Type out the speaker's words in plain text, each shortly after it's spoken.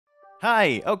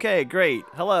Hi, okay, great.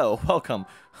 Hello, welcome.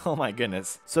 Oh my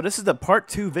goodness. So this is the part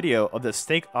 2 video of the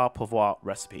steak au poivre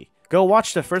recipe. Go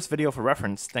watch the first video for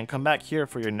reference, then come back here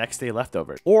for your next day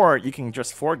leftovers. Or you can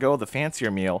just forego the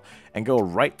fancier meal and go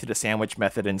right to the sandwich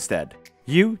method instead.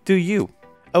 You do you.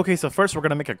 Okay, so first we're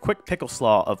gonna make a quick pickle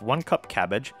slaw of 1 cup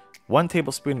cabbage, 1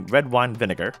 tablespoon red wine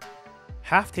vinegar,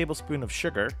 half tablespoon of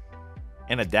sugar,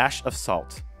 and a dash of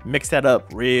salt. Mix that up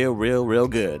real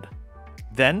good.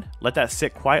 Then, let that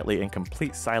sit quietly in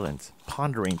complete silence,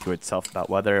 pondering to itself about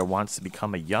whether it wants to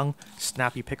become a young,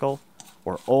 snappy pickle,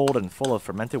 or old and full of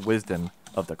fermented wisdom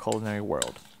of the culinary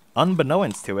world.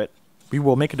 Unbeknownst to it, we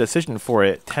will make a decision for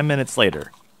it 10 minutes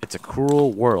later. It's a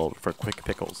cruel world for quick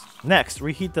pickles. Next,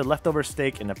 reheat the leftover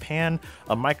steak in a pan,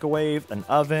 a microwave, an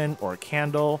oven, or a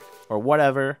candle, or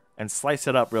whatever, and slice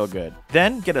it up real good.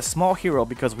 Then, get a small hero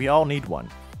because we all need one.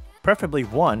 Preferably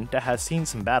one that has seen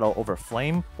some battle over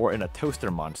flame or in a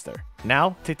toaster monster.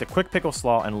 Now, take the quick pickle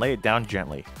slaw and lay it down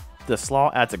gently. The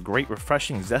slaw adds a great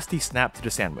refreshing zesty snap to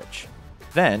the sandwich.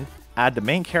 Then, add the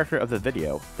main character of the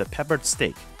video, the peppered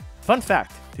steak. Fun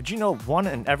fact, did you know 1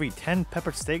 in every 10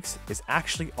 peppered steaks is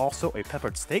actually also a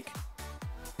peppered steak?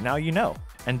 Now you know.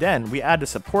 And then we add the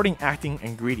supporting acting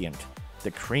ingredient,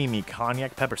 the creamy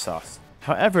cognac pepper sauce.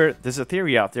 However, there's a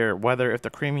theory out there whether if the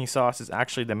creamy sauce is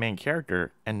actually the main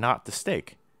character and not the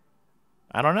steak.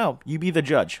 I don't know, you be the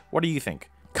judge. What do you think?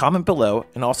 Comment below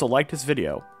and also like this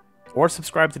video, or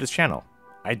subscribe to this channel.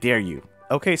 I dare you.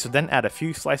 Okay, so then add a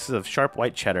few slices of sharp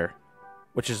white cheddar,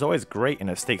 which is always great in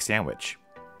a steak sandwich.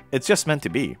 It's just meant to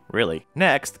be, really.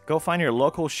 Next, go find your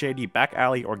local shady back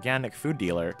alley organic food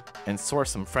dealer and source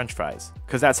some french fries,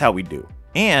 cause that's how we do.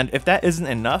 And if that isn't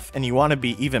enough and you want to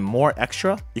be even more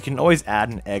extra, you can always add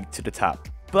an egg to the top.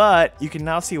 But you can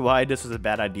now see why this was a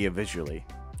bad idea visually.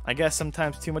 I guess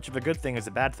sometimes too much of a good thing is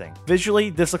a bad thing.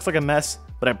 Visually, this looks like a mess,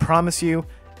 but I promise you,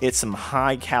 it's some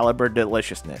high caliber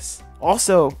deliciousness.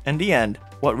 Also, in the end,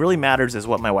 what really matters is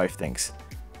what my wife thinks.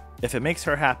 If it makes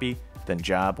her happy, then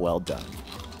job well done.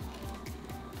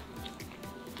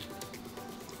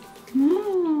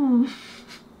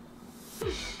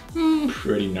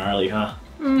 Pretty gnarly, huh?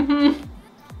 Mm-hmm.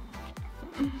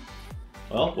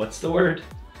 Well, what's the word?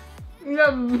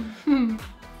 Yum.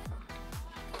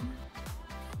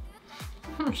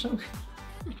 So good.